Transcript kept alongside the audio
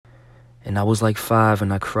And I was like 5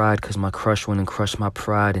 and I cried 'cause my crush went and crushed my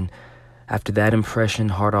pride. And after that impression,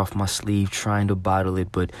 heart off my sleeve, trying to bottle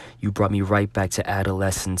it, but you brought me right back to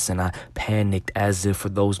adolescence. And I panicked as if for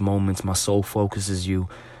those moments my soul focuses you.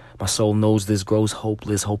 My soul knows this grows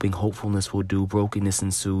hopeless, hoping hopefulness will do. Brokenness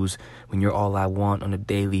ensues when you're all I want on a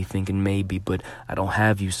daily, thinking maybe, but I don't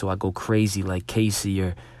have you, so I go crazy like Casey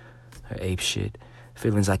or ape shit.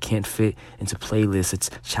 Feelings I can't fit into playlists. It's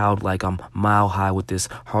childlike. I'm mile high with this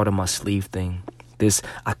heart on my sleeve thing. This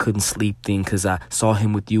I couldn't sleep thing 'cause I saw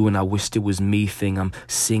him with you and I wished it was me thing. I'm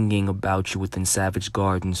singing about you within savage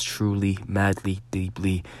gardens, truly, madly,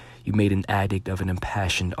 deeply. You made an addict of an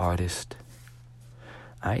impassioned artist.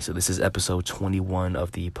 Alright, so this is episode 21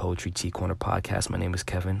 of the Poetry Tea Corner podcast. My name is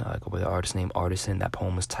Kevin. I go by the artist name Artisan. That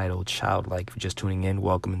poem is titled Childlike. If you're just tuning in,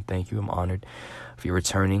 welcome and thank you. I'm honored. If you're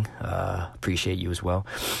returning, appreciate you as well.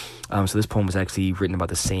 So this poem was actually written about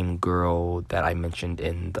the same girl that I mentioned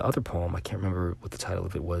in the other poem. I can't remember what the title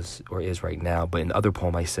of it was or is right now, but in the other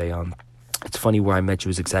poem I say, it's funny where I met you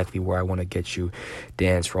is exactly where I want to get you.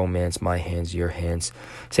 Dance, romance, my hands, your hands.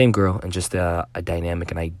 Same girl, and just a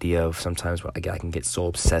dynamic, an idea of sometimes I can get so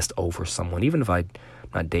obsessed over someone, even if I'm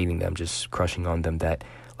not dating them, just crushing on them, that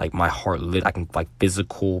like my heart I can like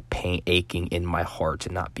physical pain aching in my heart to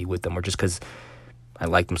not be with them, or just because I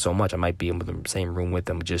like them so much. I might be in the same room with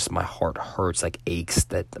them, just my heart hurts, like aches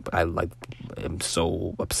that I like. I'm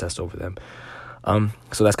so obsessed over them.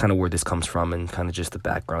 So that's kind of where this comes from, and kind of just the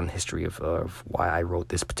background history of why I wrote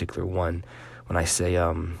this particular one. When I say,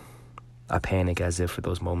 I panic as if for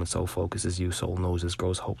those moments, soul focuses you, soul knows this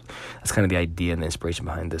grows hope. That's kind of the idea and the inspiration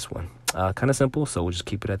behind this one. Kind of simple, so we'll just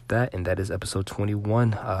keep it at that. And that is episode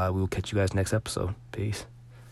 21. We will catch you guys next episode. Peace.